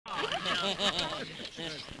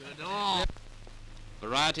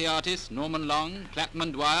Variety artists Norman Long,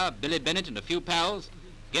 Clapman Dwyer, Billy Bennett and a few pals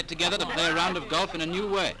get together to play a round of golf in a new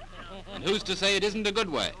way. And who's to say it isn't a good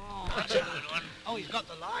way? That's a good one. Oh, he's got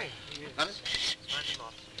the line. Got it?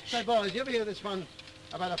 Say, boys, you ever hear this one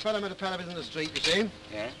about a fellow met a palaver in the street, you see?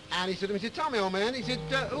 Yeah? And he said to me, he said, Tommy, old man, he said,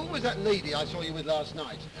 who was that lady I saw you with last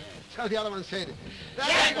night? So the other one said,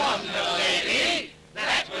 That wasn't a lady,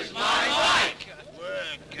 that was my wife.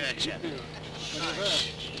 Word, gotcha.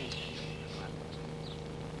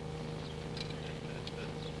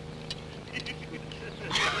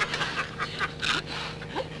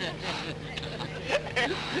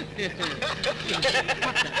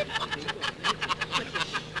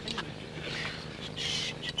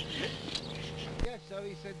 Yes, so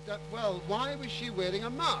he said, well, why was she wearing a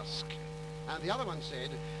mask? And the other one said,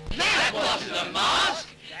 That wasn't a mask,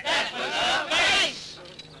 that was her face.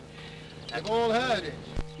 they've all heard it.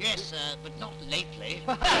 Yes, but not lately.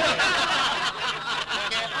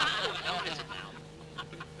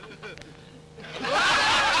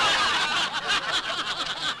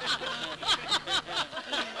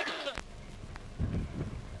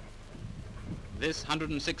 This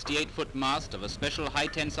 168-foot mast of a special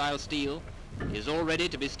high-tensile steel is all ready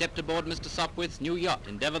to be stepped aboard Mr. Sopwith's new yacht,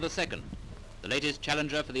 Endeavour II, the latest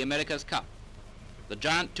challenger for the America's Cup. The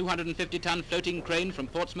giant 250-ton floating crane from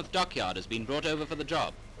Portsmouth Dockyard has been brought over for the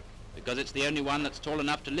job, because it's the only one that's tall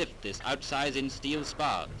enough to lift this outsize-in steel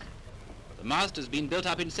spars. The mast has been built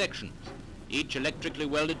up in sections, each electrically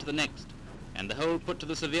welded to the next, and the whole put to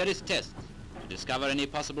the severest tests to discover any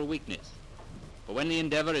possible weakness. For when the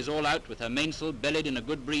Endeavour is all out with her mainsail bellied in a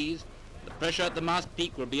good breeze, the pressure at the mast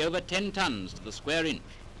peak will be over 10 tons to the square inch.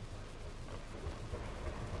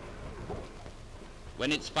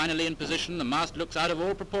 When it's finally in position, the mast looks out of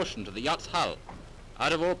all proportion to the yacht's hull,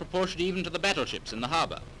 out of all proportion even to the battleships in the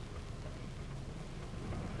harbour.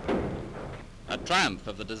 A triumph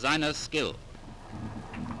of the designer's skill.